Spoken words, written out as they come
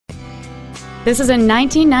This is a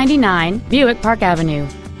 1999 Buick Park Avenue.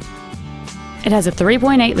 It has a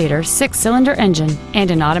 3.8-liter six-cylinder engine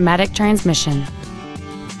and an automatic transmission.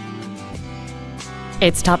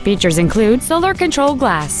 Its top features include solar control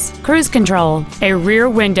glass, cruise control, a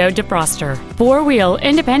rear window defroster, four-wheel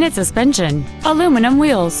independent suspension, aluminum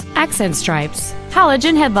wheels, accent stripes,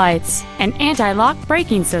 halogen headlights, an anti-lock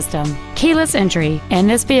braking system, keyless entry, and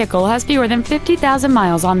this vehicle has fewer than 50,000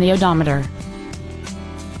 miles on the odometer.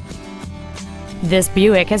 This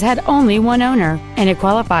Buick has had only one owner, and it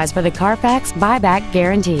qualifies for the Carfax buyback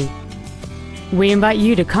guarantee. We invite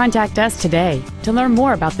you to contact us today to learn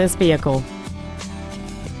more about this vehicle.